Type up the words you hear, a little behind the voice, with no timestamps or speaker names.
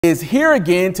Is here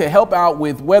again to help out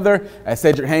with weather as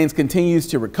Cedric Haynes continues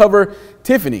to recover.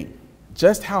 Tiffany,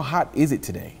 just how hot is it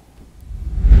today?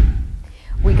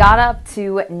 We got up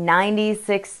to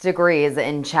 96 degrees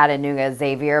in Chattanooga,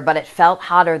 Xavier, but it felt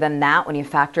hotter than that when you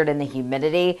factored in the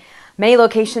humidity. Many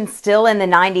locations still in the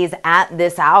 90s at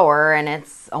this hour, and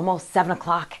it's almost 7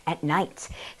 o'clock at night.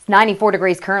 It's 94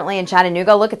 degrees currently in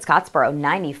Chattanooga. Look at Scottsboro,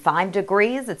 95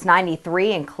 degrees. It's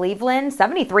 93 in Cleveland,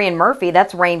 73 in Murphy.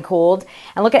 That's rain cooled.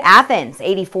 And look at Athens,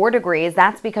 84 degrees.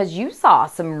 That's because you saw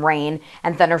some rain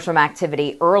and thunderstorm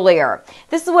activity earlier.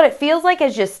 This is what it feels like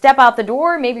as you step out the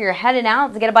door. Maybe you're heading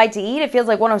out to get a bite to eat. It feels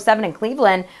like 107 in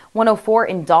Cleveland, 104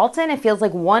 in Dalton. It feels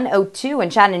like 102 in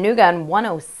Chattanooga and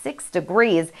 106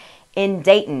 degrees in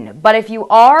Dayton. But if you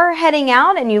are heading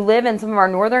out and you live in some of our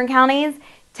northern counties,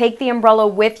 take the umbrella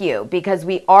with you because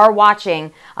we are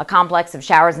watching a complex of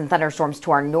showers and thunderstorms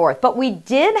to our north. But we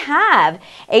did have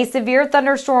a severe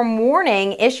thunderstorm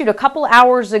warning issued a couple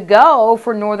hours ago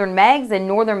for northern Meigs and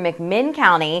northern McMinn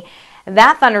County.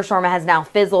 That thunderstorm has now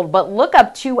fizzled, but look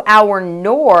up to our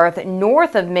north of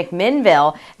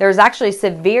McMinnville. There's actually a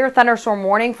severe thunderstorm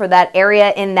warning for that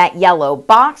area in that yellow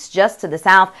box just to the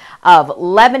south of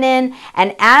Lebanon.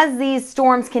 And as these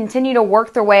storms continue to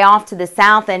work their way off to the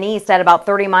south and east at about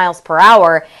 30 miles per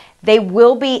hour, they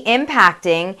will be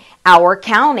impacting our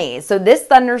counties. So this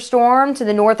thunderstorm to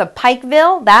the north of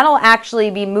Pikeville, that'll actually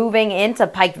be moving into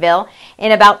Pikeville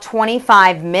in about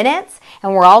 25 minutes.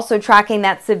 And we're also tracking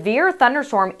that severe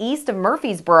thunderstorm east of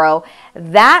Murfreesboro.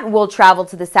 That will travel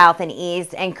to the south and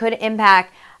east and could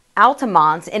impact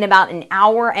Altamont in about an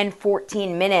hour and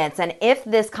 14 minutes. And if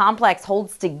this complex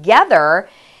holds together,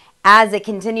 as it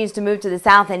continues to move to the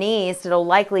south and east, it'll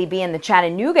likely be in the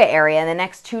Chattanooga area in the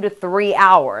next 2 to 3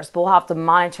 hours. But we'll have to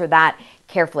monitor that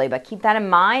carefully. But keep that in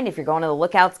mind. If you're going to the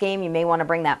Lookouts game, you may want to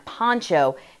bring that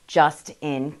poncho just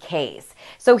in case.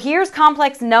 So here's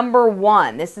complex number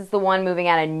 1. This is the one moving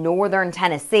out of northern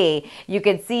Tennessee. You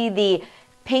can see the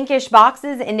pinkish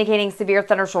boxes indicating severe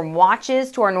thunderstorm watches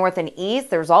to our north and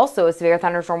east. There's also a severe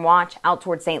thunderstorm watch out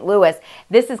towards St. Louis.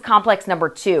 This is complex number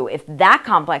 2. If that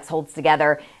complex holds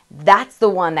together, that's the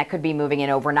one that could be moving in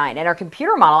overnight. And our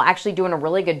computer model actually doing a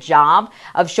really good job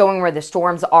of showing where the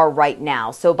storms are right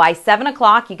now. So by 7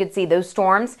 o'clock, you could see those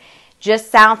storms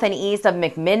just south and east of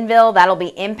McMinnville. That'll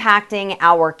be impacting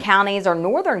our counties, our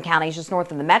northern counties just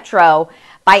north of the metro.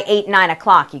 By 8, 9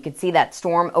 o'clock, you could see that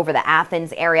storm over the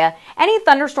Athens area. Any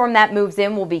thunderstorm that moves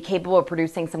in will be capable of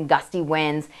producing some gusty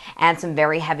winds and some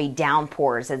very heavy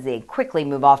downpours as they quickly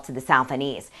move off to the south and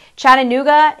east.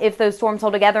 Chattanooga, if those storms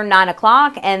hold together, 9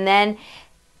 o'clock, and then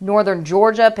northern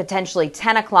Georgia, potentially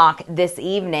 10 o'clock this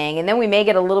evening. And then we may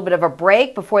get a little bit of a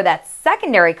break before that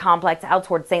secondary complex out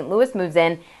towards St. Louis moves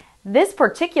in. This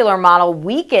particular model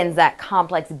weakens that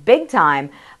complex big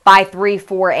time by 3,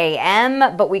 4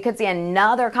 a.m., but we could see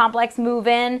another complex move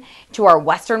in to our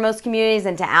westernmost communities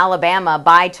into Alabama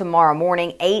by tomorrow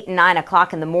morning, 8, 9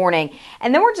 o'clock in the morning.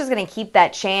 And then we're just going to keep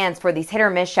that chance for these hit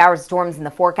or miss showers and storms in the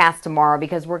forecast tomorrow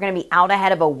because we're going to be out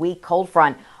ahead of a weak cold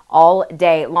front all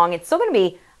day long. It's still going to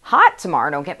be hot tomorrow,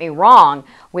 don't get me wrong,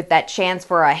 with that chance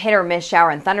for a hit or miss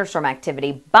shower and thunderstorm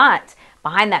activity, but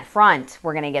behind that front,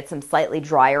 we're going to get some slightly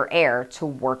drier air to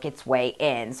work its way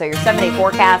in. So your 7-day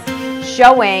forecast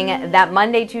showing that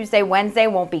Monday, Tuesday, Wednesday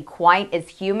won't be quite as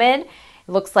humid. It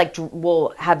looks like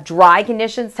we'll have dry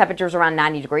conditions, temperatures around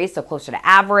 90 degrees, so closer to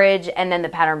average, and then the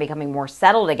pattern becoming more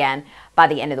settled again by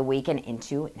the end of the week and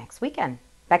into next weekend.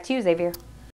 Back to you, Xavier.